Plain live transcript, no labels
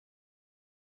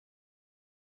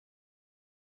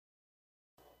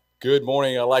Good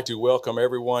morning. I'd like to welcome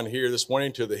everyone here this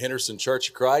morning to the Henderson Church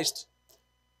of Christ.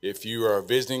 If you are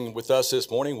visiting with us this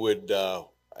morning, would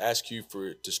ask you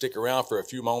to stick around for a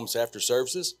few moments after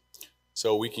services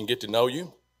so we can get to know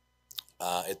you.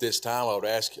 At this time, I would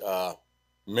ask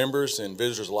members and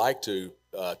visitors alike to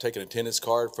take an attendance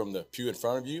card from the pew in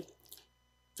front of you,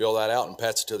 fill that out, and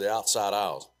pass it to the outside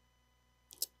aisles.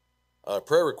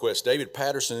 Prayer request. David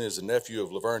Patterson is the nephew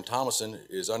of Laverne Thomason,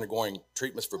 is undergoing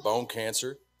treatments for bone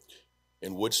cancer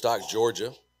in Woodstock,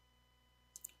 Georgia.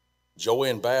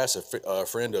 Joanne Bass, a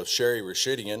friend of Sherry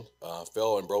Rashidian,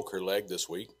 fell and broke her leg this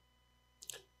week.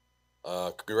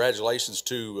 Congratulations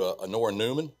to Nora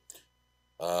Newman.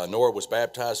 Nora was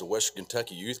baptized at Western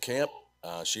Kentucky Youth Camp.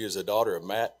 She is the daughter of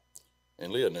Matt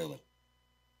and Leah Newman.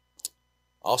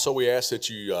 Also, we ask that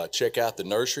you check out the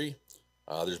nursery.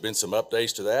 There's been some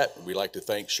updates to that. We'd like to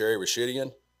thank Sherry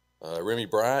Rashidian, Remy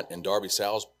Bryant, and Darby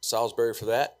Salisbury for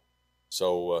that.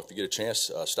 So if you get a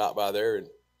chance, stop by there and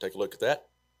take a look at that.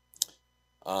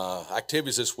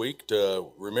 Activities this week.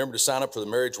 Remember to sign up for the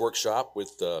marriage workshop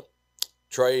with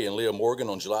Trey and Leah Morgan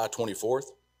on July 24th.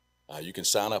 You can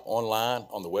sign up online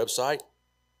on the website.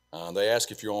 They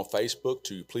ask if you're on Facebook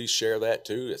to please share that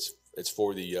too. It's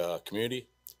for the community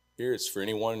here. It's for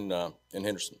anyone in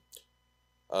Henderson.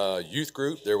 Youth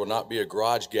group, there will not be a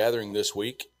garage gathering this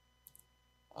week.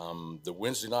 The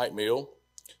Wednesday night meal,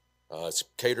 it's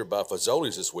catered by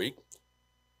Fazoli's this week,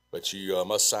 but you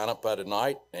must sign up by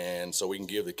tonight, and so we can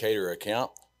give the caterer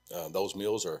account. Those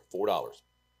meals are $4.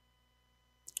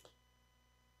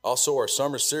 Also, our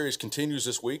summer series continues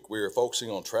this week. We are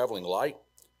focusing on traveling light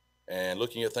and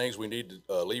looking at things we need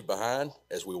to leave behind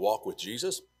as we walk with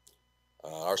Jesus.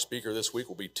 Our speaker this week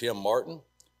will be Tim Martin.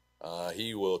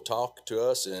 He will talk to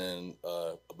us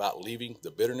about leaving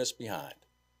the bitterness behind.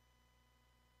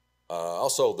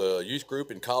 Also, the youth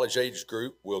group and college age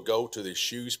group will go to the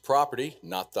Shoes property,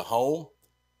 not the home.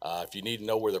 If you need to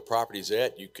know where the property is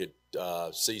at, you could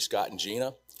see Scott and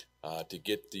Gina to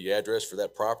get the address for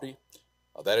that property.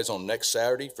 That is on next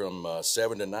Saturday from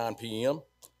 7 to 9 p.m.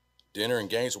 Dinner and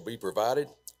games will be provided.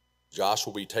 Josh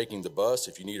will be taking the bus.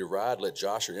 If you need a ride, let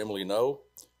Josh or Emily know.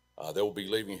 They will be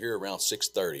leaving here around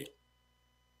 6:30.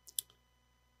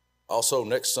 Also,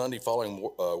 next Sunday following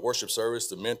worship service,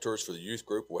 the mentors for the youth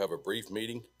group will have a brief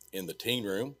meeting in the teen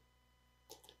room.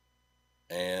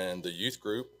 And the youth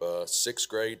group, 6th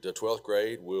grade to 12th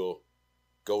grade, will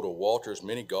go to Walters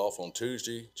Mini Golf on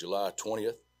Tuesday, July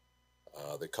 20th.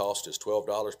 The cost is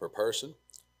 $12 per person.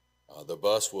 The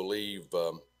bus will leave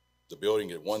the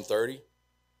building at 1:30,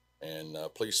 and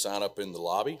please sign up in the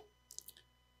lobby.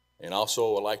 And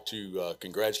also, I'd like to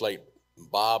congratulate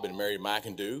Bob and Mary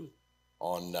McIndoe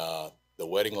on the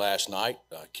wedding last night.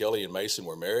 Kelly and Mason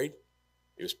were married.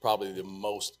 It was probably the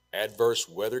most adverse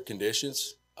weather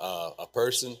conditions a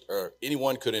person or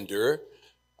anyone could endure.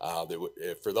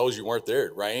 For those who weren't there,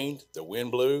 it rained, the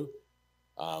wind blew,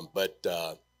 but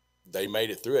they made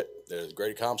it through it. It was a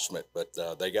great accomplishment, but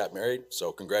they got married,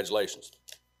 so congratulations.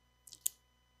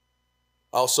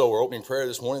 Also, we're opening prayer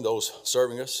this morning. Those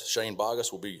serving us, Shane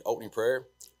Bogus will be opening prayer.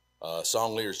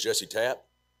 Song leaders Jesse Tapp.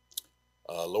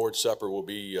 Lord's Supper will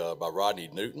be by Rodney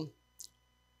Newton.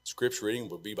 Scripture reading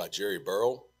will be by Jerry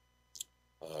Burrow.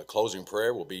 Closing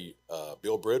prayer will be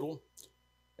Bill Bridwell.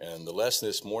 And the lesson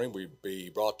this morning will be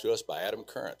brought to us by Adam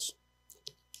Currents.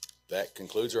 That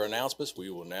concludes our announcements. We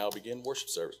will now begin worship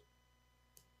service.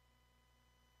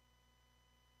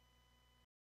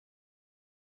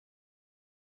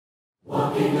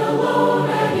 Walking alone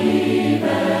at eve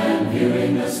and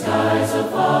viewing the skies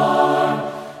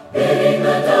afar, bidding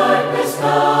the darkness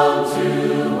come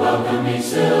to welcome each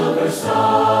silver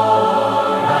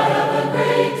star. I have a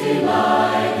great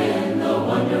delight in the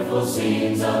wonderful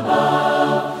scenes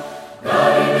above.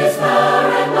 God in His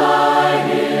power and might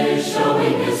is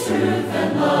showing His truth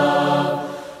and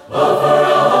love. Oh, for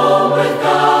a home with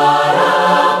God,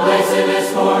 a place in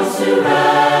His courts to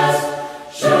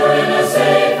rest, sure in a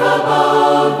safe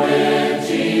abode with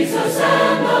Jesus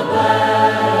and the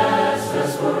blessed.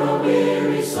 Rest for a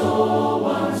weary soul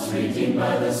once redeemed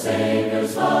by the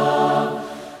Savior's love,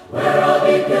 where I'll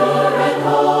be pure and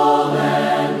whole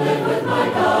and live with my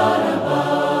God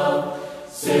above.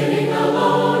 Sitting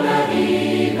alone at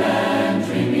eve and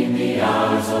dreaming the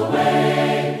hours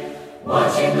away,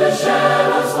 watching the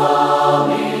shadows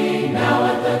falling now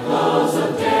at the close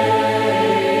of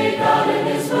day. God in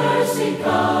His mercy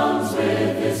comes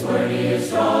with His word, He is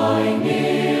drawing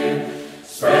near,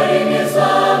 spreading His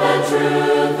love and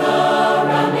truth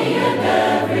around me and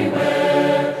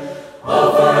everywhere.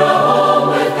 Oh, for a home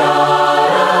with God,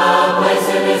 a place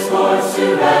in His court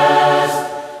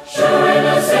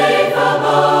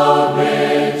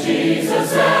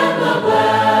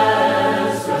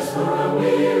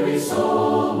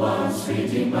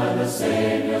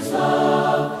Savior's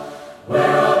love,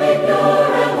 where I'll be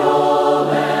pure and whole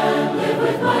and live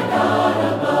with my God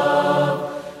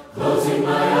above, closing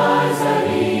my eyes at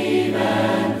eve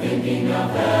and thinking of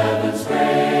heaven's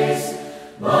grace,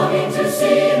 longing to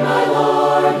see my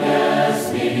Lord,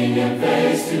 yes, meeting Him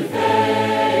face to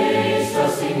face,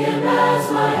 trusting Him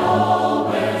as my all,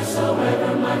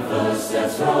 wheresoever my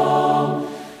footsteps roam,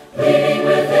 pleading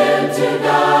with Him to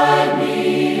guide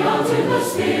me unto the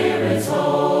Spirit's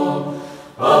home.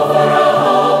 Oh, for a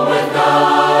home with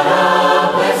God,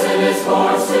 a place in His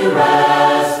courts to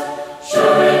rest,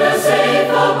 sure in a safe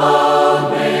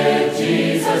abode with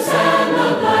Jesus and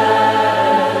the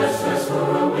blessed. Rest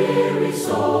for a weary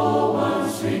soul,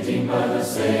 once redeemed by the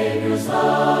Savior's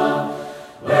love,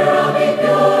 where I'll be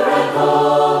pure and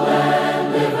whole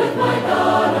and live with my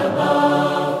God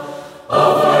above.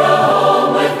 Oh, for a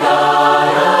home with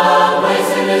God, a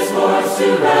place in His courts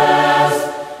to rest,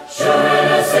 sure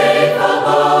in a safe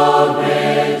abode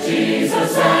with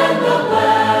Jesus and the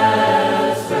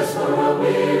blessed. Rest for a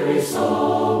weary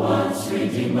soul, once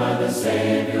redeemed by the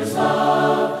Savior's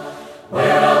love,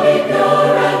 where I'll be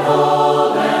pure and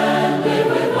whole and live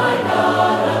with my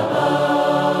God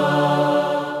above.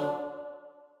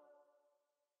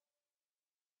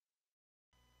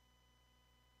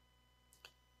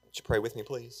 Would you pray with me,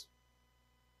 please?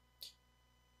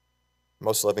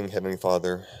 Most loving Heavenly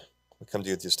Father, we come to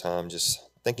you at this time just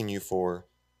thanking you for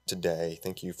today.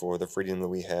 Thank you for the freedom that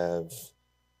we have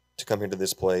to come here to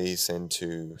this place and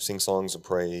to sing songs of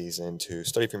praise and to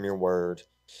study from your word,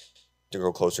 to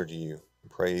grow closer to you. We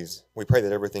pray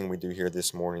that everything we do here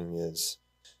this morning is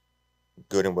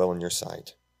good and well in your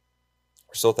sight.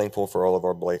 We're so thankful for all of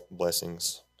our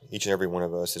blessings. Each and every one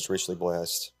of us is richly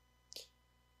blessed.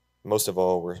 Most of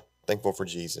all, we're thankful for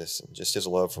Jesus and just His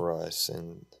love for us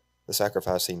and the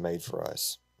sacrifice He made for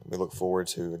us. We look forward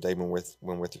to a day when with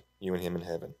you and Him in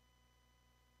heaven.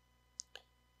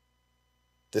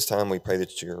 This time we pray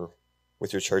that you're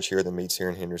with your church here that meets here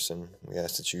in Henderson. We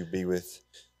ask that you be with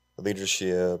the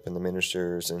leadership and the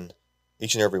ministers and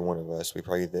each and every one of us. We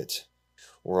pray that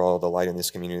we're all the light in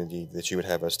this community that you would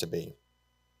have us to be.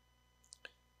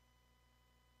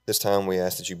 This time we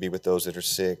ask that you be with those that are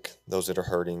sick, those that are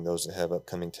hurting, those that have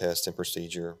upcoming tests and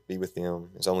procedure. Be with them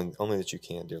as only that you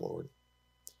can, dear Lord.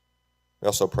 We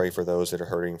also pray for those that are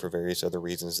hurting for various other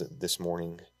reasons this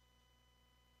morning.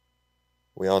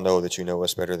 We all know that you know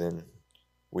us better than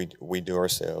we do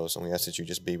ourselves, and we ask that you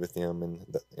just be with them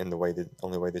in the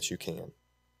only way that you can.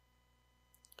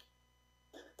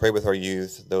 Pray with our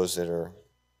youth, those that are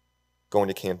going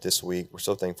to camp this week. We're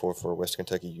so thankful for West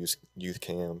Kentucky Youth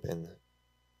Camp and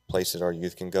place that our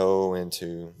youth can go and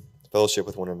to fellowship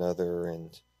with one another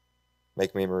and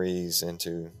make memories and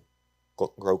to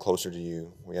grow closer to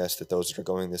you. We ask that those that are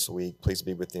going this week, please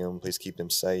be with them. Please keep them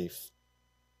safe.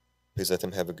 Please let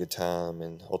them have a good time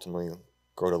and ultimately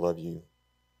grow to love you.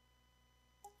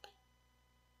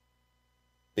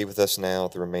 Be with us now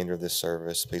the remainder of this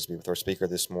service. Please be with our speaker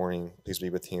this morning. Please be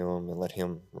with him and let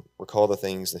him recall the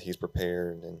things that he's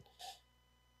prepared, and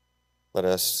let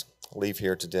us leave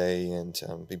here today and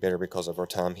be better because of our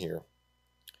time here.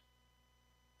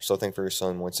 We're so thankful for your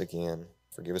Son once again.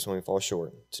 Forgive us when we fall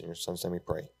short. It's in your Son's name we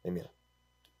pray. Amen.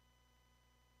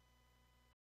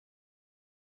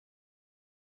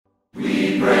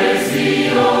 We praise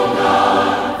thee, O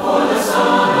God, for the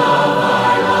Son of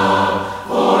thy love,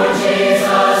 for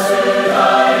Jesus who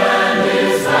died and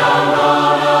is bound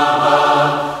on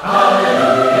above.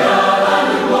 Hallelujah,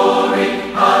 thine glory,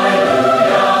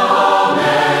 hallelujah,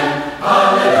 amen.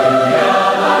 Hallelujah,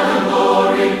 thine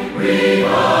glory,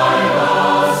 revive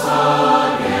us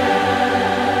again.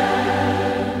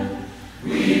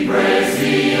 We praise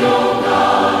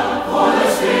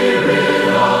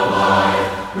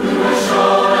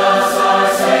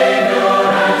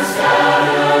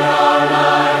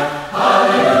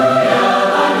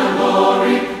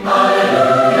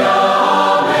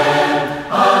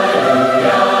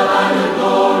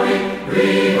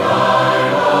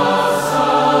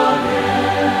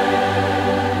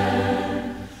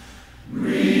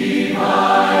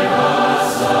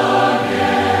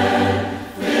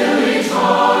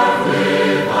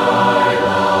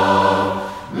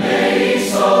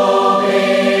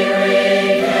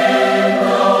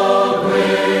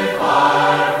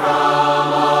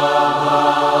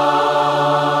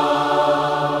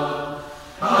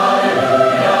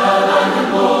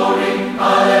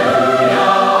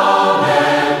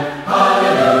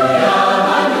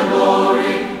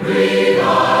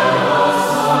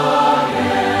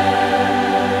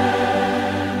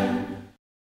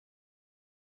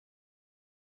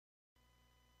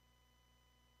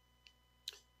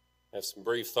have some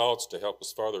brief thoughts to help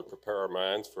us further prepare our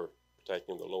minds for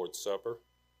taking the Lord's Supper.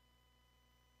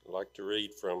 I'd like to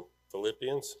read from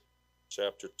Philippians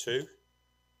chapter 2,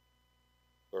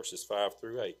 verses 5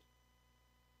 through 8.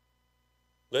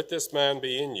 Let this mind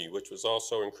be in you, which was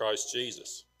also in Christ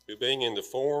Jesus, who being in the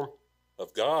form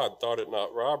of God thought it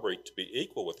not robbery to be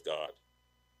equal with God,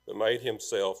 but made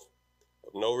himself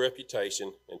of no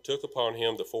reputation, and took upon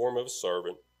him the form of a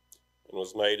servant, and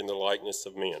was made in the likeness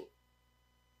of men.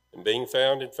 And being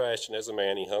found in fashion as a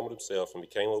man, he humbled himself and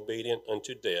became obedient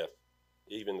unto death,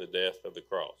 even the death of the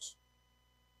cross.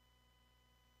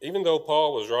 Even though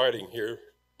Paul was writing here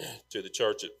to the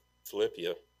church at Philippi,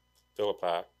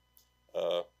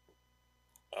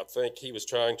 I think he was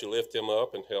trying to lift them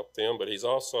up and help them, but he's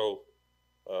also,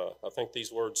 I think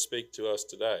these words speak to us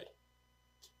today.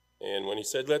 And when he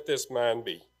said, let this mind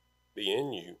be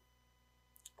in you,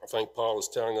 I think Paul is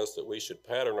telling us that we should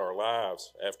pattern our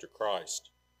lives after Christ.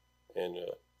 And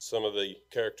some of the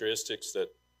characteristics that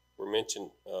were mentioned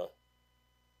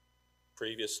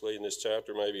previously in this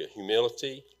chapter, maybe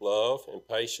humility, love, and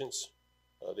patience.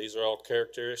 These are all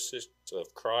characteristics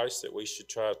of Christ that we should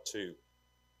try to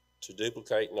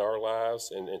duplicate in our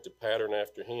lives and to pattern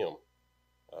after him.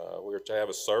 We're to have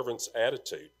a servant's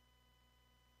attitude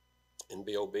and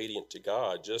be obedient to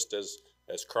God, just as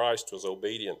Christ was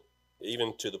obedient,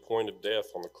 even to the point of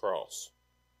death on the cross.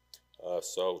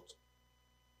 So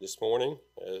this morning,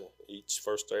 each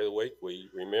first day of the week, we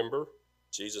remember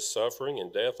Jesus' suffering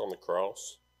and death on the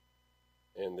cross,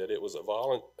 and that it was a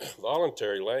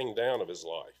voluntary laying down of his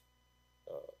life.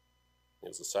 It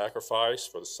was a sacrifice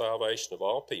for the salvation of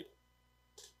all people,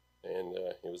 and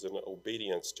it was in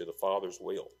obedience to the Father's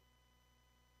will.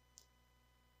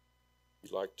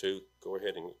 If you'd like to, go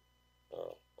ahead and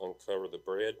uncover the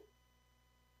bread.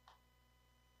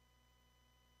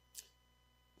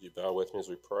 You bow with me as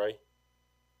we pray.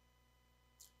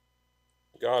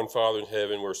 God and Father in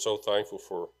heaven, we're so thankful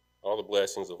for all the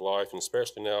blessings of life, and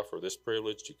especially now for this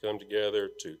privilege to come together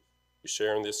to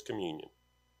share in this communion.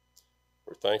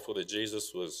 We're thankful that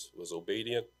Jesus was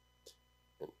obedient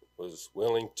and was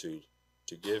willing to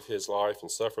give his life and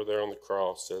suffer there on the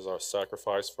cross as our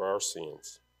sacrifice for our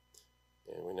sins.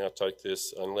 And we now take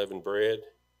this unleavened bread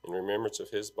in remembrance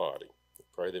of his body. We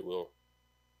pray that we'll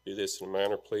do this in a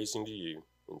manner pleasing to you.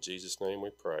 In Jesus' name we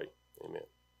pray. Amen.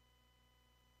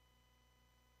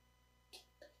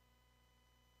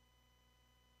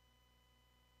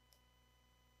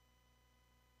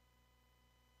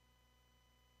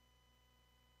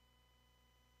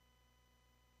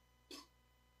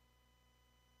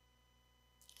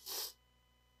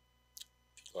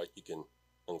 If you'd like, you can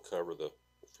uncover the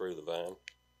fruit of the vine.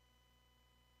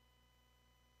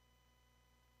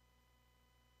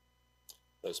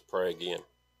 Let's pray again.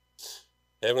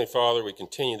 Heavenly Father, we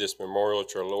continue this memorial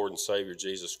to our Lord and Savior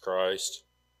Jesus Christ,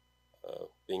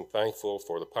 being thankful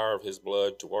for the power of his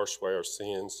blood to wash away our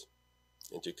sins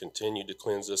and to continue to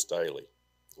cleanse us daily.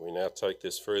 We now take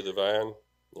this fruit of the vine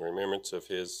in remembrance of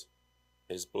his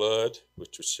blood,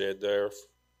 which was shed there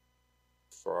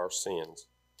for our sins.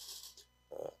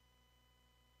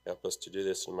 Help us to do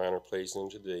this in a manner pleasing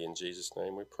unto thee. In Jesus'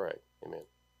 name we pray. Amen.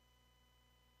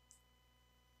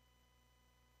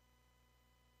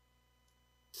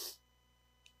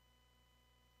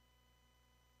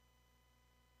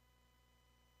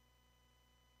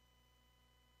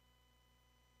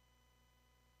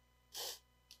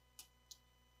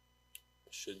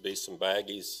 There should be some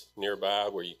baggies nearby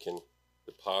where you can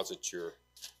deposit your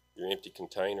empty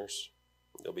containers.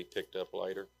 They'll be picked up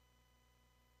later.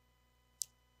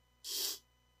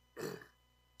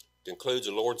 Concludes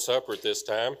the Lord's Supper at this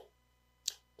time.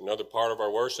 Another part of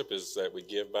our worship is that we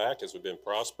give back as we've been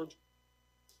prospered.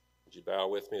 Would you bow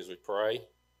with me as we pray?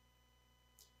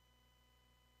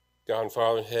 God and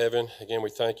Father in heaven, again we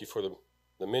thank you for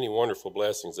the many wonderful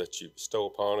blessings that you bestow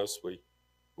upon us. We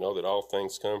know that all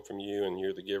things come from you, and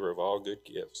you're the giver of all good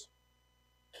gifts.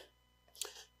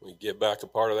 We give back a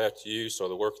part of that to you so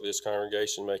the work of this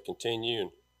congregation may continue,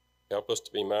 and help us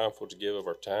to be mindful to give of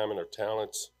our time and our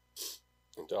talents,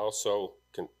 and to also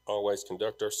always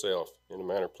conduct ourselves in a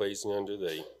manner pleasing unto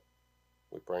thee.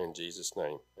 We pray in Jesus'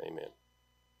 name. Amen.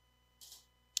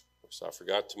 So I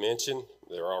forgot to mention,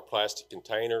 there are plastic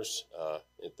containers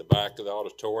at the back of the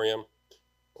auditorium,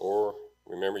 or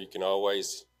remember, you can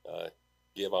always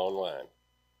give online.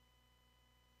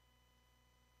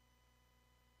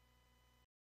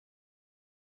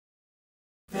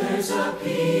 There's a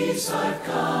peace I've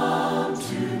come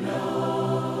to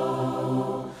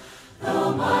know,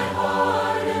 though my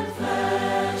heart and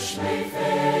flesh may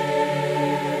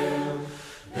fail,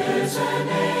 there's an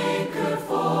anchor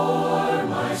for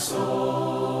my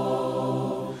soul.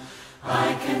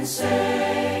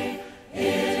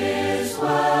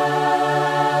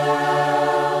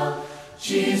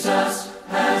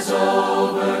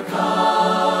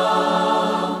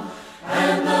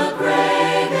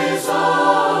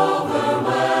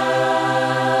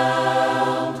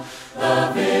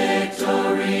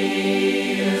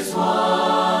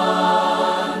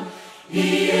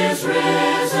 is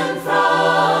risen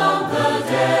from the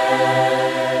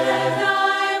dead. And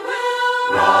I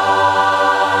will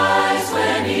rise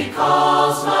when he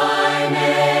calls my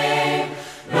name.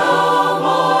 No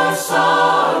more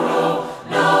sorrow,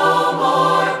 no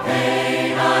more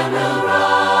pain. I will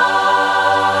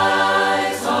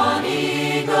rise on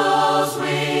eagle's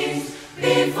wings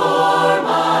before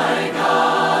my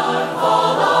God,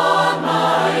 fall on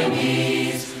my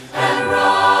knees and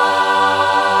rise.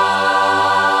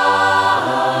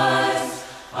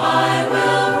 I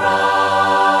will rise.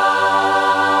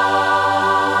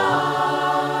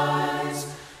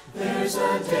 There's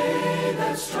a day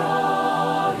that's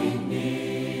drawing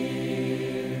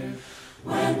near,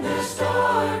 when this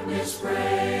darkness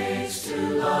breaks to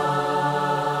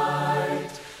light,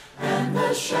 and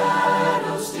the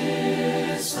shadows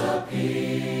disappear,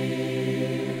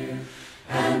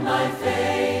 and my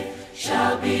faith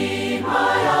shall be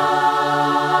my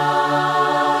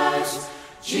eyes.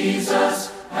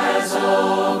 Jesus has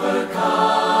overcome,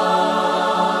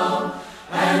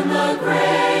 and the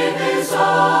grave is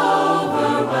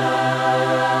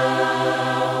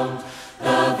overwhelmed.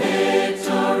 The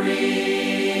victory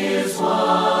is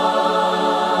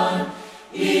won.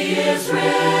 He is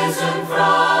risen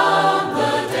from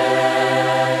the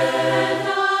dead.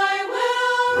 I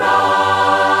will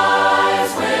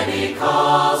rise when he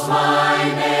calls my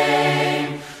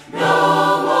name.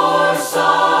 No more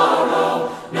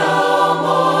sorrow, no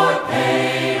more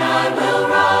pain. I will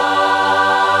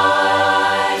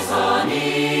rise on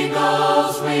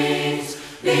eagle's wings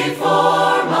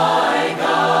before my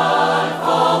God,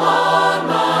 fall on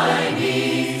my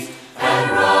knees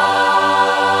and rise.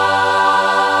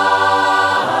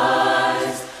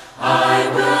 I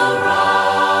will rise.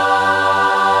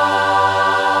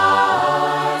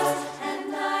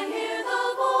 And I hear the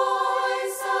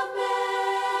voice of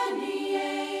many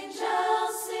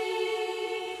angels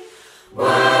sing,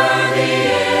 worthy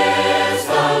is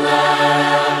the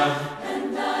Lamb.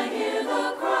 And I hear the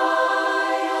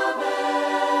cry of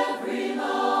every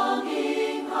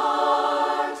longing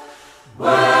heart,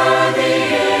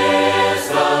 worthy is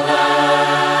the Lamb.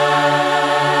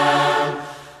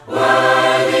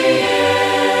 Worthy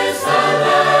is the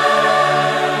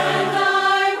Lamb. And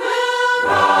I will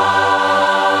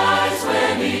rise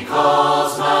when he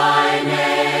calls my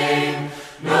name.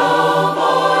 No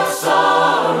more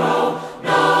sorrow,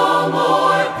 no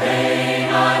more pain.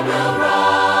 I will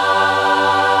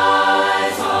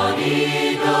rise on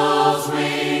eagle's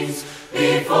wings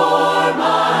before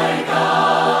my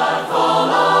God, fall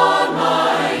on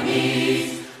my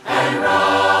knees and rise.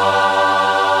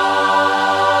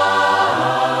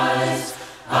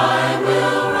 I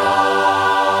will rise.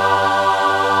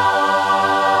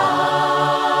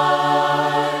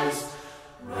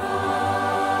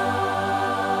 Rise.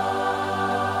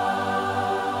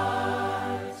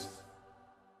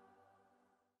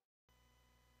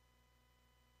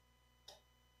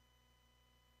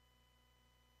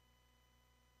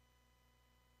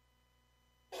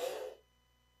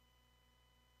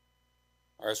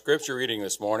 Our scripture reading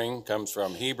this morning comes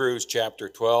from Hebrews chapter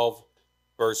 12,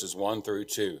 verses 1 through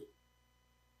 2.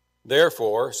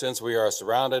 Therefore, since we are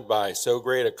surrounded by so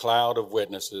great a cloud of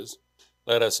witnesses,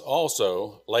 let us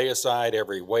also lay aside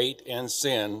every weight and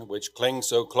sin which clings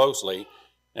so closely,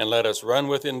 and let us run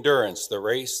with endurance the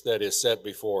race that is set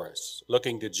before us,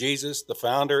 looking to Jesus, the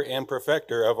founder and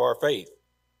perfecter of our faith,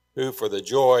 who for the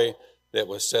joy that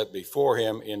was set before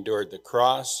him endured the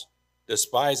cross,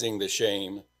 despising the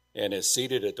shame, and is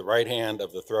seated at the right hand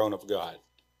of the throne of God.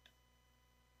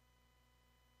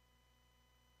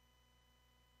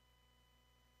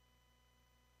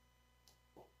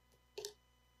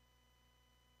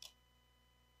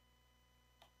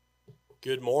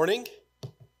 Good morning. It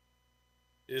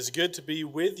is good to be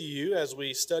with you as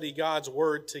we study God's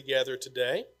Word together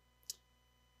today.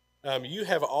 You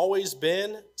have always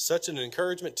been such an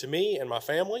encouragement to me and my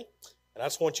family, and I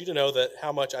just want you to know that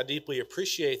how much I deeply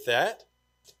appreciate that,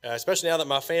 especially now that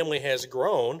my family has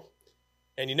grown.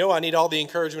 And you know I need all the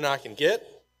encouragement I can get.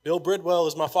 Bill Bridwell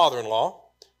is my father-in-law,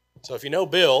 so if you know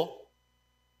Bill,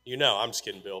 you know. I'm just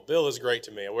kidding, Bill. Bill is great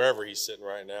to me, wherever he's sitting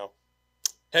right now.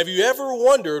 Have you ever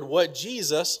wondered what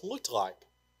Jesus looked like?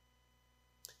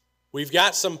 We've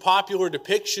got some popular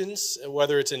depictions,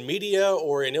 whether it's in media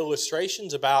or in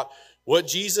illustrations, about what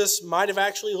Jesus might have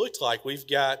actually looked like. We've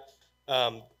got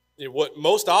what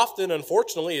most often,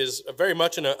 unfortunately, is very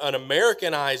much an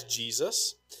Americanized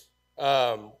Jesus.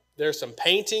 There's some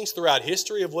paintings throughout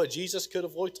history of what Jesus could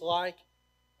have looked like.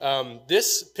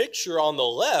 This picture on the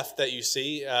left that you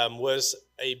see was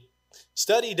a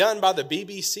study done by the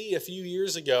BBC a few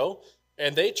years ago,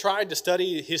 and they tried to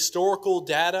study historical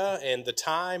data and the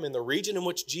time and the region in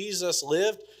which Jesus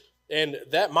lived, and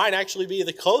that might actually be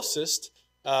the closest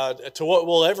to what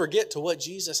we'll ever get to what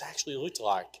Jesus actually looked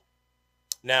like.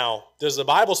 Now, does the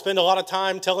Bible spend a lot of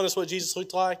time telling us what Jesus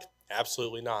looked like?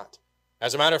 Absolutely not.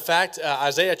 As a matter of fact,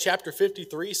 Isaiah chapter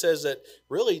 53 says that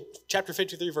really, chapter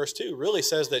 53 verse 2 really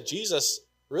says that Jesus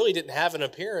really didn't have an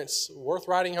appearance worth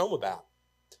writing home about.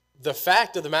 The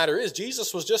fact of the matter is,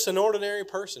 Jesus was just an ordinary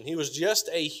person. He was just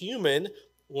a human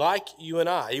like you and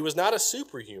I. He was not a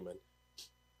superhuman.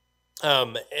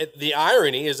 The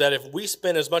irony is that if we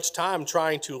spent as much time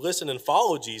trying to listen and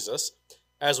follow Jesus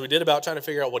as we did about trying to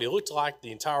figure out what he looked like,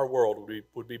 the entire world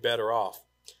would be better off.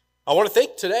 I want to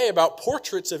think today about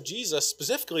portraits of Jesus,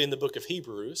 specifically in the book of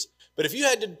Hebrews. But if you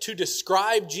had to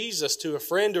describe Jesus to a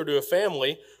friend or to a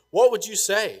family, what would you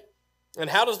say?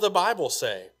 And how does the Bible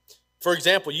say? For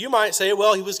example, you might say,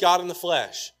 well, he was God in the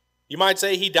flesh. You might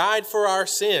say he died for our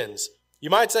sins. You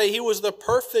might say he was the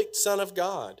perfect Son of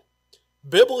God.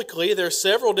 Biblically, there are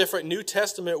several different New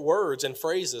Testament words and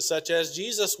phrases, such as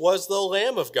Jesus was the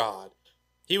Lamb of God.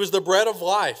 He was the bread of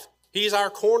life. He's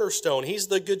our cornerstone. He's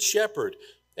the good shepherd.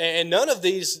 And none of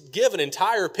these give an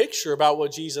entire picture about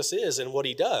what Jesus is and what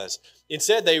he does.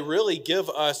 Instead, they really give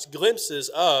us glimpses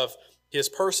of his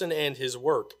person and his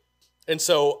work. And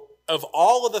so, of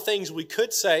all of the things we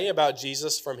could say about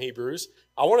Jesus from Hebrews,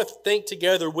 I want to think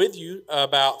together with you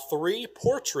about 3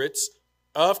 portraits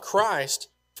of Christ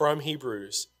from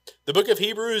Hebrews. The book of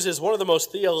Hebrews is one of the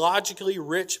most theologically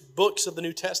rich books of the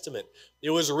New Testament. It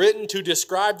was written to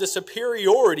describe the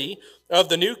superiority of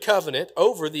the new covenant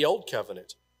over the old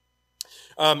covenant.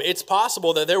 It's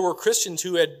possible that there were Christians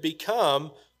who had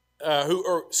become,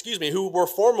 who were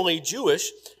formerly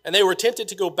Jewish, and they were tempted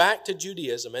to go back to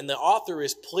Judaism. And the author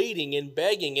is pleading and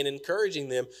begging and encouraging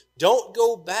them, don't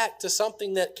go back to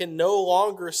something that can no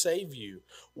longer save you.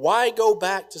 Why go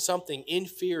back to something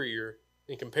inferior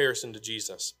in comparison to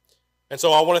Jesus? And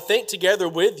so I want to think together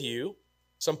with you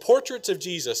some portraits of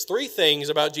Jesus, 3 things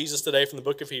about Jesus today from the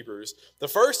book of Hebrews. The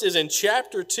first is in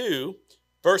chapter 2,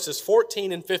 verses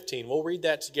 14 and 15. We'll read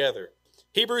that together.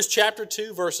 Hebrews chapter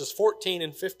 2, verses 14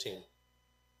 and 15.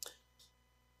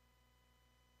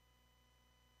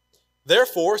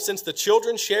 Therefore, since the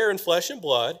children share in flesh and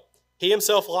blood, he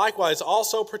himself likewise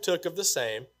also partook of the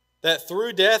same, that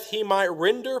through death he might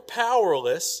render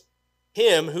powerless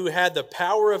him who had the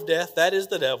power of death, that is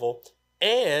the devil,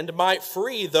 and might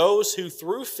free those who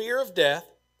through fear of death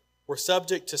were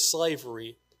subject to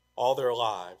slavery all their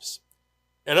lives.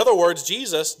 In other words,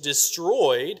 Jesus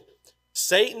destroyed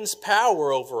Satan's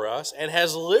power over us and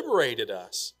has liberated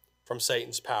us from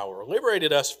Satan's power,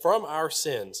 liberated us from our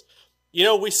sins. You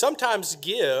know, we sometimes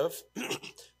give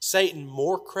Satan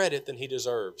more credit than he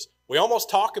deserves. We almost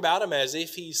talk about him as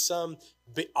if he's some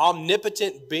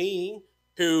omnipotent being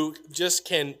who just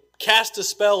can cast a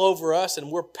spell over us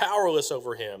and we're powerless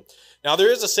over him. Now,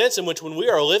 there is a sense in which when we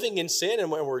are living in sin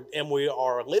and we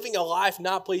are living a life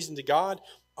not pleasing to God,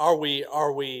 are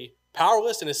we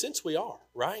powerless? In a sense, we are,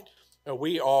 right?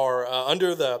 We are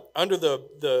under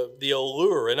the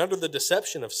allure and under the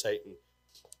deception of Satan.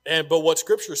 But what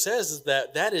Scripture says is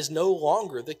that is no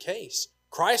longer the case.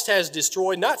 Christ has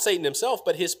destroyed not Satan himself,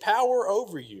 but his power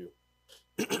over you.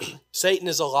 Satan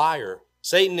is a liar.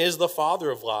 Satan is the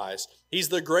father of lies. He's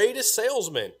the greatest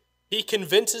salesman. He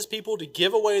convinces people to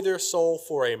give away their soul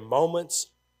for a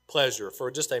moment's pleasure, for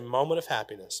just a moment of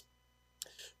happiness.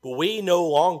 But we no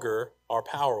longer are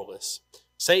powerless.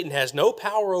 Satan has no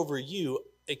power over you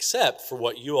except for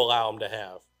what you allow him to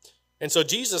have. And so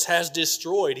Jesus has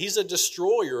destroyed. He's a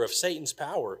destroyer of Satan's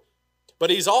power. But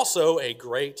he's also a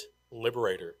great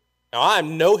liberator. Now,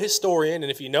 I'm no historian,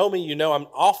 and if you know me, you know I'm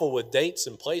awful with dates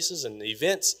and places and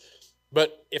events.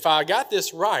 But if I got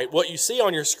this right, what you see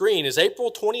on your screen is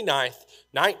April 29th,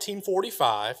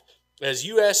 1945, as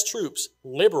U.S. troops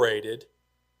liberated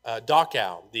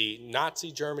Dachau, the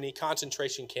Nazi Germany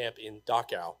concentration camp in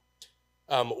Dachau.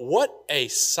 What a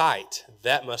sight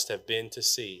that must have been to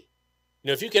see. You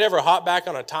know, if you could ever hop back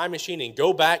on a time machine and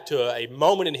go back to a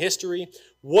moment in history,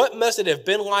 what must it have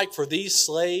been like for these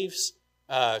slaves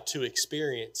to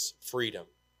experience freedom?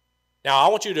 Now, I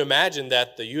want you to imagine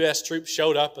that the U.S. troops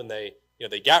showed up and they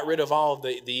got rid of all of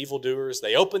the evildoers.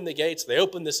 They opened the gates, they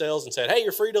opened the cells and said, hey,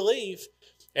 you're free to leave.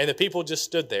 And the people just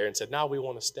stood there and said, no, we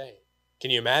want to stay. Can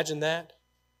you imagine that?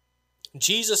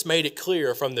 Jesus made it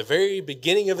clear from the very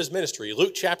beginning of his ministry.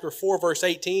 Luke chapter 4, verse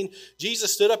 18,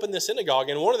 Jesus stood up in the synagogue,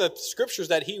 and one of the scriptures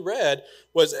that he read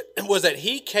was that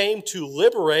he came to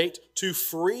liberate, to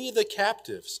free the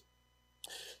captives.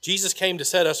 Jesus came to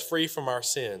set us free from our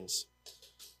sins.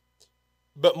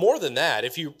 But more than that,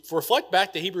 if you reflect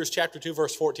back to Hebrews chapter 2,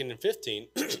 verse 14 and 15,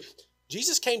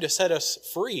 Jesus came to set us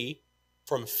free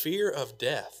from fear of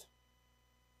death.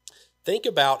 Think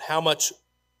about how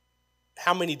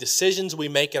many decisions we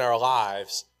make in our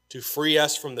lives to free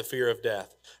us from the fear of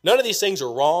death. None of these things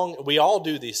are wrong. We all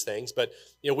do these things, but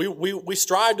we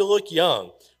strive to look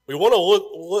young. We want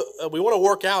to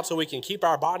work out so we can keep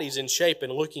our bodies in shape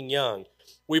and looking young.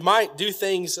 We might do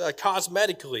things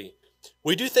cosmetically.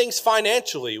 We do things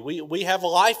financially. We have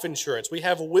life insurance. We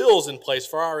have wills in place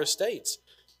for our estates.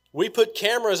 We put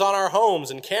cameras on our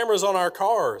homes and cameras on our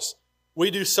cars.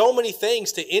 We do so many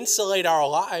things to insulate our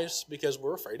lives because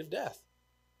we're afraid of death.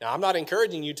 Now, I'm not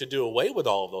encouraging you to do away with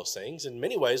all of those things. In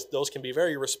many ways, those can be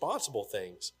very responsible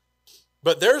things.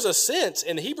 But there's a sense,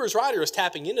 and the Hebrews writer is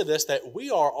tapping into this, that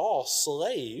we are all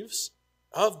slaves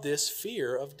of this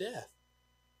fear of death.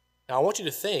 Now, I want you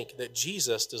to think that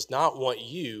Jesus does not want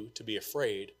you to be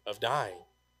afraid of dying.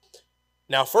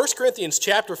 Now, 1 Corinthians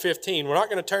chapter 15, we're not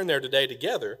going to turn there today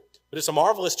together, but it's a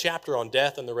marvelous chapter on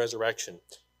death and the resurrection.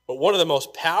 But one of the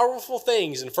most powerful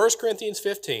things in 1 Corinthians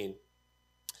 15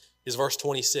 is verse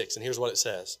 26, and here's what it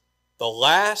says. The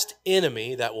last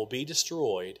enemy that will be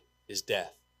destroyed is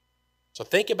death. So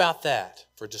think about that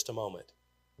for just a moment.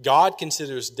 God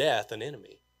considers death an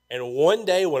enemy. And one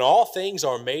day when all things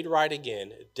are made right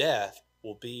again, death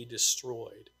will be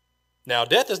destroyed. Now,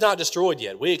 death is not destroyed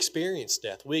yet. We experience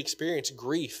death. We experience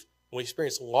grief. We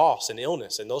experience loss and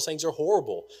illness, and those things are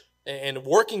horrible. And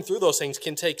working through those things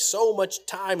can take so much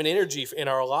time and energy in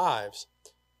our lives.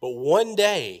 But one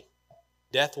day,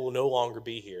 death will no longer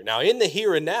be here. Now, in the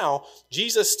here and now,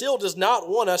 Jesus still does not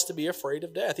want us to be afraid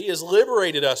of death. He has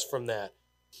liberated us from that.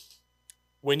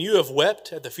 When you have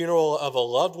wept at the funeral of a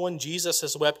loved one, Jesus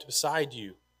has wept beside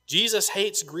you. Jesus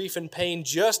hates grief and pain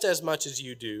just as much as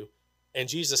you do, and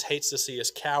Jesus hates to see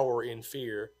us cower in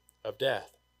fear of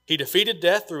death. He defeated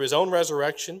death through his own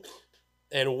resurrection,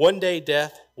 and one day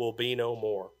death will be no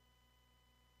more.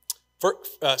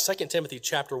 2 Timothy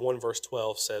chapter 1, verse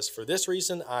 12 says, For this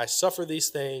reason I suffer these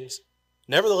things.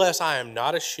 Nevertheless, I am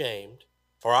not ashamed,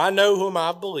 for I know whom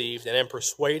I've believed and am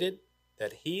persuaded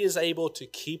that he is able to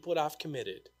keep what I've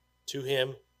committed to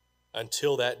him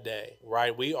until that day.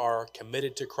 Right? We are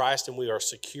committed to Christ and we are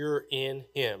secure in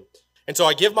him. And so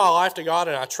I give my life to God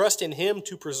and I trust in him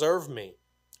to preserve me.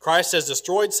 Christ has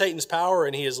destroyed Satan's power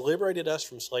and he has liberated us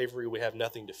from slavery. We have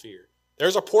nothing to fear.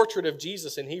 There's a portrait of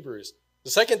Jesus in Hebrews.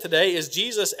 The second today is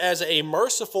Jesus as a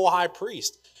merciful high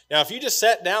priest. Now, if you just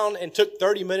sat down and took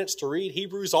 30 minutes to read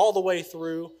Hebrews all the way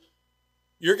through,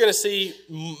 you're going to see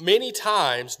many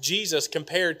times Jesus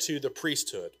compared to the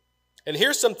priesthood. And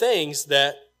here's some things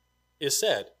that is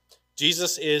said.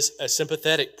 Jesus is a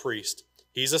sympathetic priest.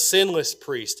 He's a sinless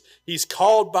priest. He's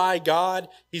called by God.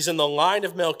 He's in the line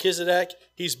of Melchizedek.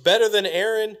 He's better than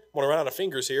Aaron. I'm going to run out of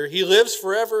fingers here. He lives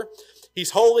forever.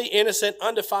 He's holy, innocent,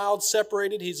 undefiled,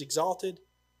 separated. He's exalted.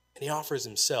 And he offers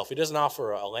himself. He doesn't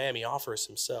offer a lamb. He offers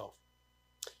himself.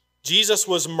 Jesus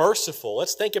was merciful.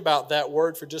 Let's think about that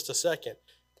word for just a second.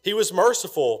 He was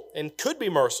merciful and could be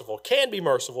merciful, can be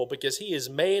merciful, because he is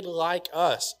made like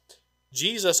us.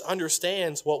 Jesus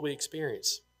understands what we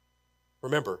experience.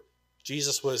 Remember,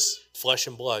 Jesus was flesh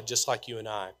and blood, just like you and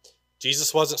I.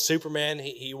 Jesus wasn't Superman.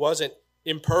 He wasn't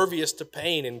impervious to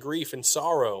pain and grief and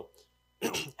sorrow.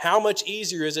 How much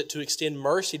easier is it to extend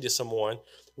mercy to someone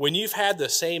when you've had the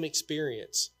same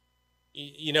experience?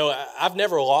 You know, I've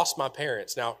never lost my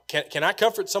parents. Now, can I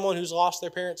comfort someone who's lost their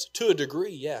parents? To a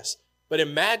degree, yes. But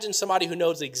imagine somebody who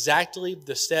knows exactly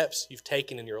the steps you've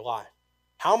taken in your life.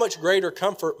 How much greater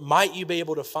comfort might you be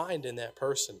able to find in that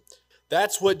person?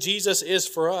 That's what Jesus is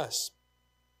for us.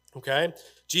 Okay?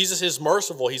 Jesus is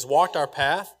merciful. He's walked our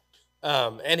path.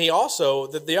 And he also,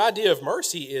 the idea of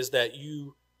mercy is that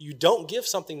you don't give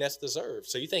something that's deserved.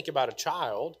 So you think about a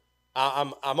child.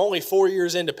 I'm only 4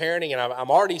 years into parenting, and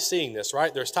I'm already seeing this,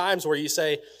 right? There's times where you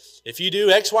say, if you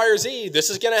do X, Y, or Z, this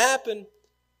is going to happen.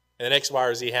 And then X, Y,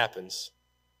 or Z happens.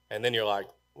 And then you're like,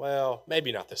 well,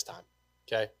 maybe not this time.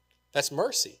 Okay? That's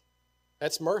mercy.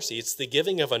 That's mercy. It's the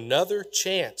giving of another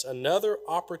chance, another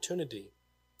opportunity.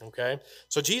 Okay?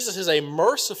 So Jesus is a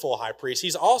merciful high priest.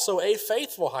 He's also a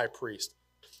faithful high priest.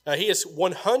 He is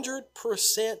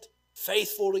 100%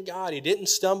 faithful to God. He didn't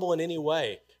stumble in any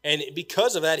way. And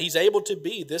because of that, he's able to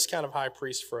be this kind of high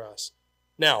priest for us.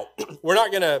 Now, we're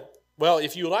not going to, well,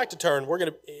 if you would like to turn,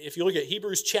 if you look at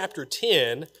Hebrews chapter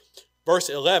 10, verse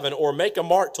 11, or make a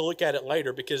mark to look at it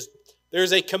later, because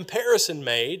there's a comparison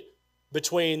made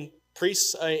between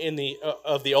priests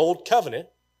of the old covenant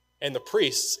and the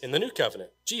priests in the new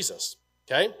covenant, Jesus.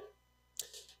 Okay?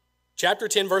 Chapter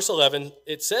 10, verse 11,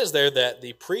 it says there that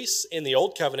the priests in the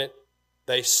old covenant,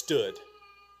 they stood.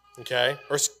 Okay?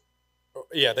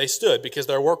 They stood because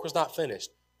their work was not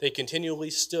finished. They continually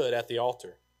stood at the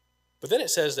altar. But then it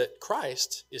says that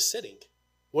Christ is sitting.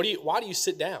 Why do you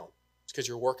sit down? It's because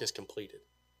your work is completed.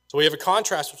 So we have a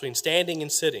contrast between standing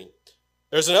and sitting.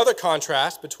 There's another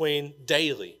contrast between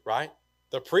daily, right?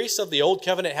 The priests of the Old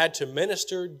Covenant had to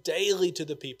minister daily to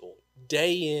the people,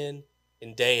 day in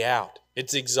and day out.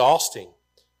 It's exhausting.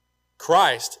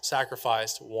 Christ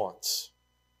sacrificed once.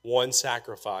 One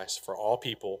sacrifice for all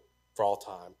people, for all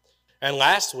time. And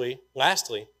lastly,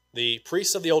 the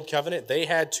priests of the Old Covenant, they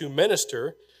had to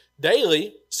minister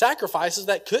daily sacrifices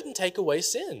that couldn't take away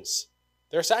sins.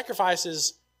 Their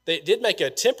sacrifices, they did make a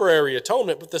temporary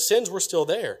atonement, but the sins were still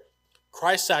there.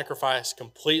 Christ's sacrifice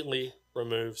completely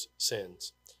removes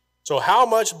sins. So how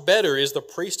much better is the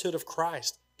priesthood of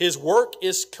Christ? His work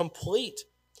is complete.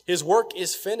 His work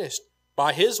is finished.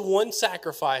 By his one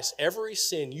sacrifice, every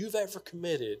sin you've ever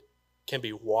committed can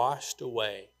be washed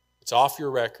away. It's off your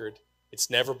record. It's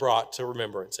never brought to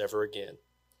remembrance ever again.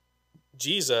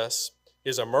 Jesus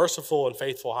is a merciful and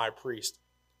faithful high priest.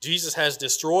 Jesus has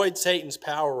destroyed Satan's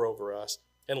power over us.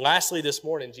 And lastly, this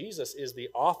morning, Jesus is the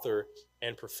author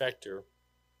and perfecter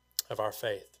of our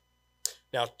faith.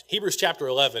 Now, Hebrews chapter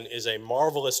 11 is a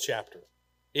marvelous chapter.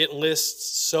 It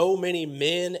lists so many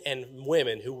men and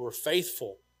women who were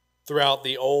faithful throughout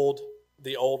the old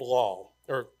law,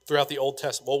 or throughout the Old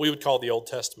Testament, what we would call the Old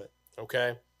Testament,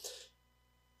 okay?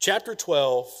 Chapter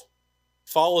 12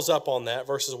 follows up on that,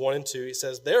 verses 1 and 2. It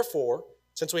says, therefore,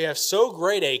 since we have so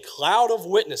great a cloud of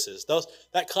witnesses,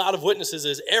 that cloud of witnesses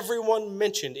is everyone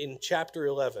mentioned in chapter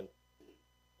 11,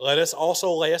 let us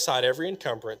also lay aside every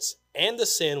encumbrance and the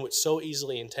sin which so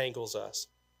easily entangles us,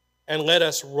 and let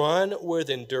us run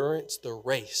with endurance the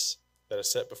race that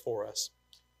is set before us,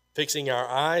 fixing our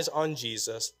eyes on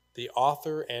Jesus, the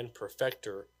author and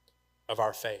perfecter of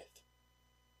our faith.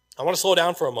 I want to slow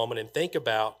down for a moment and think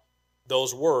about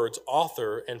those words,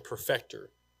 author and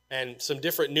perfecter, and some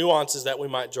different nuances that we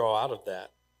might draw out of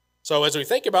that. So as we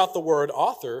think about the word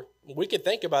author, we could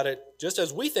think about it just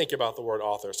as we think about the word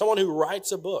author, someone who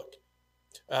writes a book.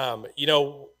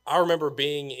 I remember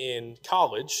being in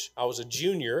college. I was a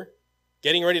junior,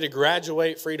 getting ready to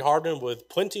graduate Freed-Hardeman with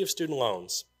plenty of student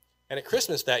loans. And at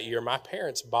Christmas that year, my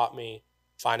parents bought me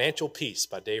Financial Peace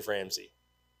by Dave Ramsey.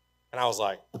 And I was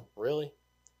like, really?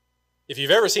 If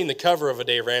you've ever seen the cover of a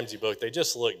Dave Ramsey book, they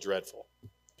just look dreadful,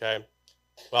 okay?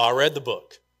 Well, I read the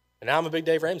book, and now I'm a big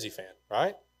Dave Ramsey fan,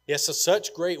 right? He has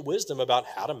such great wisdom about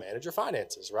how to manage your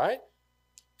finances, right?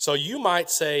 So you might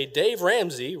say Dave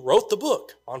Ramsey wrote the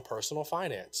book on personal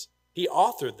finance. He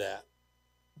authored that.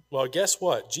 Well, guess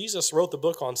what? Jesus wrote the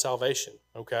book on salvation,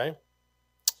 okay?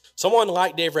 Someone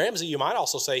like Dave Ramsey, you might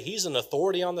also say he's an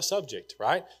authority on the subject,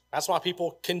 right? That's why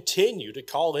people continue to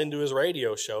call into his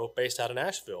radio show based out of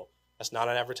Nashville. That's not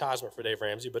an advertisement for Dave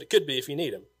Ramsey, but it could be if you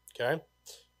need him, okay?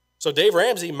 So Dave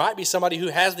Ramsey might be somebody who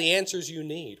has the answers you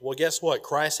need. Well, guess what?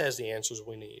 Christ has the answers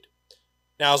we need.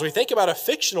 Now, as we think about a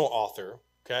fictional author,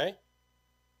 okay,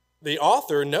 the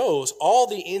author knows all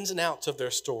the ins and outs of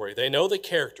their story. They know the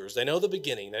characters. They know the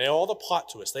beginning. They know all the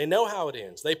plot twists. They know how it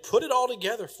ends. They put it all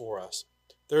together for us.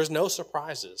 There's no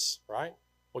surprises, right?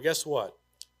 Well, guess what?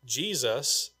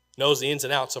 Jesus knows the ins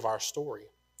and outs of our story,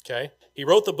 okay? He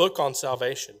wrote the book on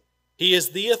salvation. He is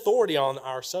the authority on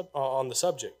the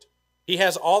subject. He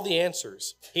has all the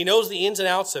answers. He knows the ins and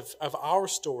outs of our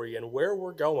story and where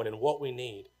we're going and what we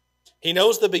need. He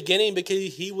knows the beginning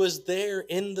because he was there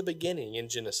in the beginning in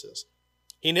Genesis.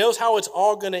 He knows how it's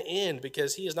all going to end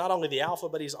because he is not only the Alpha,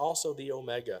 but he's also the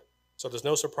Omega. So there's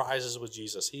no surprises with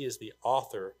Jesus. He is the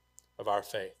author of our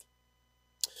faith.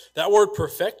 That word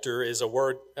perfecter is a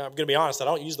word, I'm going to be honest, I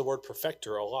don't use the word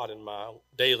perfecter a lot in my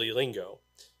daily lingo.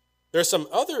 There's some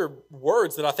other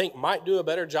words that I think might do a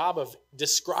better job of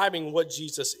describing what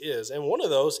Jesus is, and one of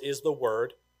those is the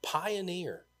word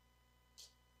pioneer.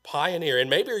 Pioneer, and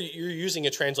maybe you're using a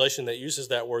translation that uses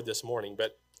that word this morning,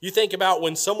 but you think about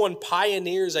when someone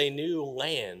pioneers a new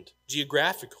land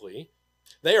geographically,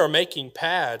 they are making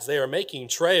paths, they are making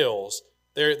trails,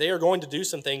 they are going to do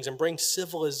some things and bring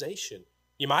civilization.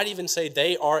 You might even say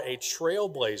they are a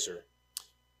trailblazer.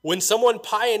 When someone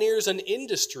pioneers an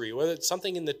industry, whether it's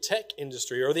something in the tech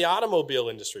industry or the automobile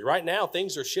industry, right now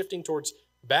things are shifting towards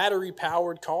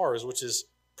battery-powered cars, which is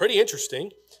pretty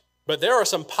interesting. But there are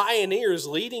some pioneers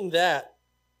leading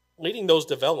those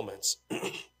developments.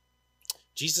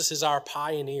 Jesus is our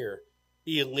pioneer.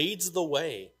 He leads the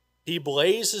way. He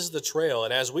blazes the trail.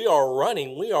 And as we are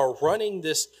running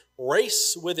this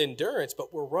race with endurance,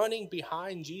 but we're running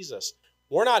behind Jesus.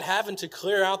 We're not having to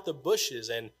clear out the bushes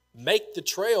and make the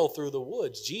trail through the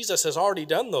woods. Jesus has already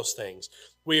done those things.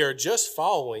 We are just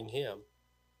following him.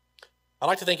 I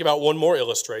like to think about one more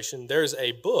illustration. There's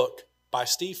a book by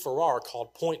Steve Farrar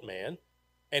called Point Man,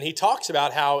 and he talks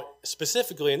about how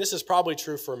specifically, and this is probably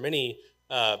true for many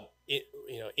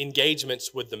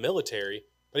engagements with the military,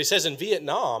 but he says in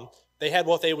Vietnam, they had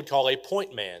what they would call a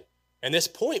point man. And this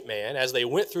point man, as they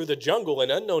went through the jungle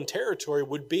in unknown territory,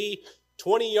 would be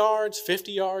 20 yards,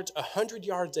 50 yards, 100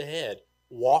 yards ahead,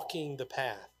 walking the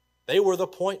path. They were the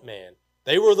point man.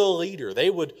 They were the leader. They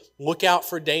would look out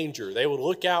for danger. They would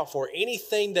look out for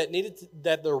anything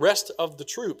that the rest of the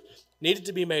troop needed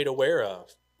to be made aware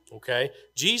of. Okay?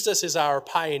 Jesus is our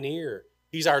pioneer.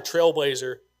 He's our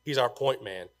trailblazer. He's our point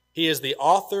man. He is the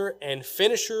author and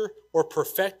finisher or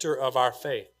perfecter of our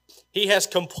faith. He has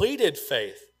completed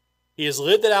faith. He has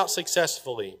lived it out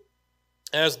successfully.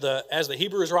 As the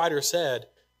Hebrews writer said,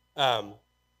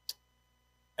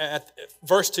 at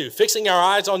verse 2, fixing our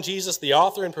eyes on Jesus, the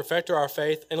author and perfecter of our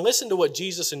faith, and listen to what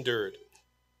Jesus endured,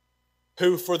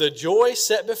 who for the joy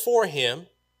set before him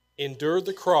endured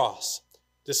the cross,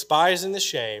 despising the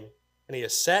shame, and he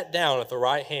has sat down at the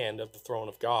right hand of the throne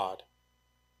of God.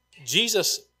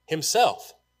 Jesus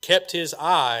himself kept his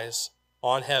eyes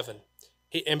on heaven.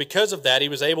 And because of that, he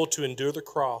was able to endure the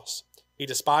cross. He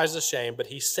despised the shame, but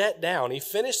he sat down. He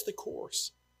finished the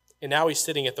course. And now he's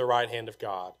sitting at the right hand of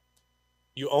God.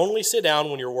 You only sit down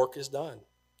when your work is done.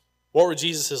 What were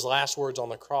Jesus' last words on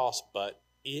the cross? But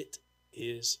it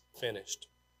is finished.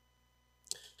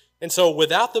 And so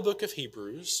without the book of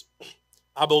Hebrews,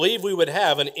 I believe we would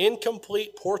have an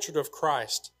incomplete portrait of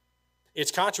Christ.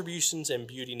 Its contributions and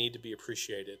beauty need to be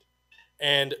appreciated.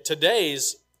 And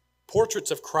today's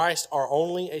portraits of Christ are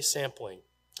only a sampling.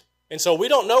 And so we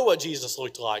don't know what Jesus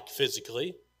looked like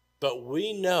physically, but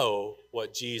we know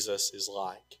what Jesus is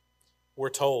like. We're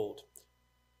told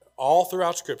all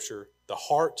throughout Scripture the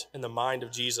heart and the mind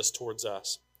of Jesus towards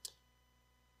us.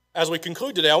 As we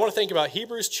conclude today, I want to think about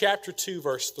Hebrews chapter 2,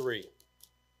 verse 3.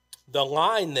 The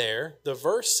line there, the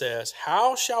verse says,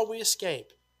 "How shall we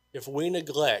escape if we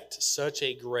neglect such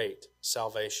a great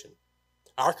salvation?"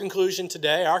 Our conclusion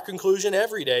today, our conclusion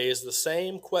every day, is the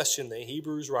same question the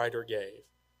Hebrews writer gave.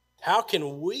 How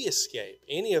can we escape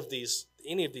any of these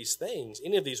things,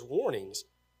 any of these warnings,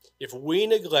 if we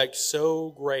neglect so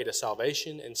great a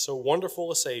salvation and so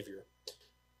wonderful a Savior?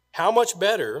 How much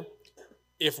better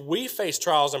if we face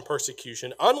trials and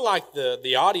persecution, unlike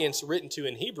the audience written to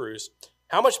in Hebrews,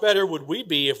 how much better would we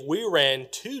be if we ran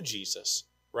to Jesus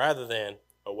rather than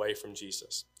away from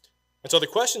Jesus? And so the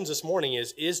questions this morning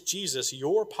is Jesus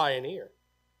your pioneer?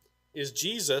 Is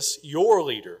Jesus your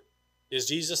leader? Is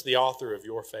Jesus the author of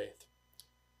your faith?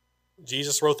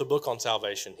 Jesus wrote the book on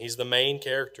salvation. He's the main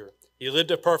character. He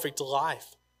lived a perfect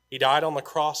life. He died on the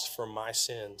cross for my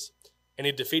sins. And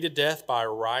he defeated death by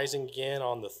rising again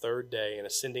on the third day and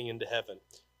ascending into heaven.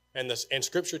 And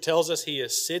Scripture tells us he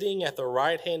is sitting at the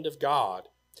right hand of God,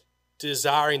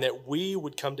 desiring that we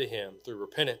would come to him through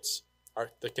repentance,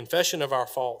 the confession of our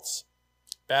faults,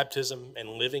 baptism, and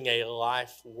living a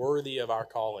life worthy of our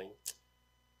calling.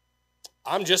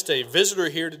 I'm just a visitor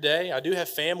here today. I do have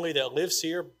family that lives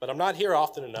here, but I'm not here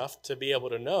often enough to be able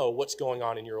to know what's going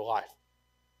on in your life.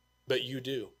 But you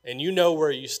do, and you know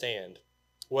where you stand.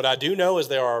 What I do know is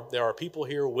there are people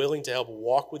here willing to help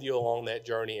walk with you along that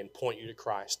journey and point you to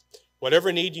Christ.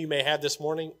 Whatever need you may have this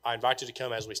morning, I invite you to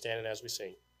come as we stand and as we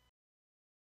sing.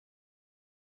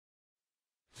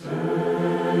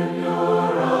 Turn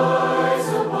your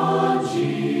eyes upon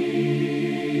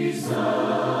Jesus,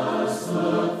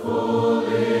 look full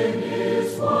in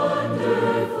his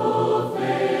wonderful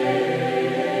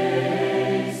face,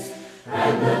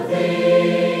 and the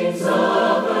things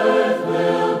of earth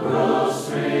will grow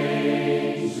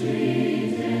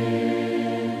strangely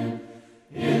dim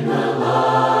in the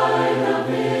light of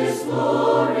his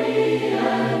glory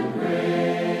and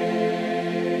grace.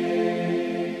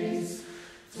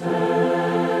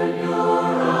 Turn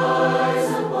your eyes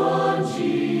upon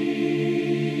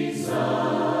Jesus,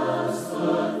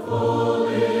 look full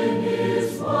in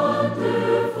his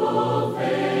wonderful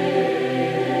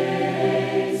face,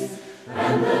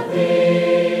 and the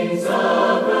things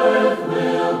of earth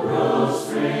will grow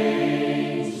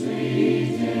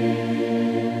strangely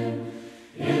dim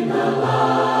in the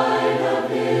light of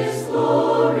his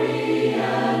glory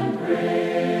and grace.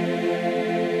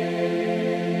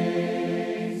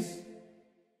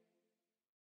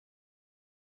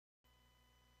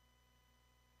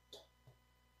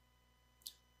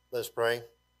 Let's pray.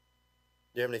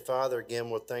 Dear Heavenly Father, again,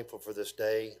 we're thankful for this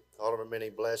day, all of our many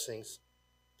blessings.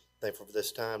 Thankful for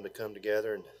this time to come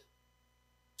together and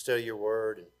study your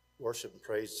word and worship and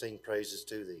praise, sing praises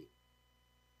to thee.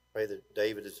 Pray that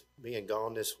David is being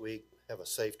gone this week. Have a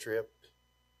safe trip.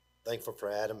 Thankful for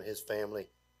Adam and his family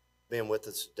being with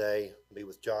us today. Be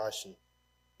with Josh and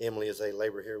Emily as they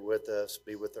labor here with us.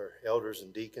 Be with our elders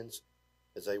and deacons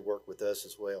as they work with us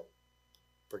as well.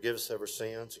 Forgive us of our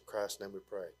sins. In Christ's name we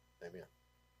pray. Amen.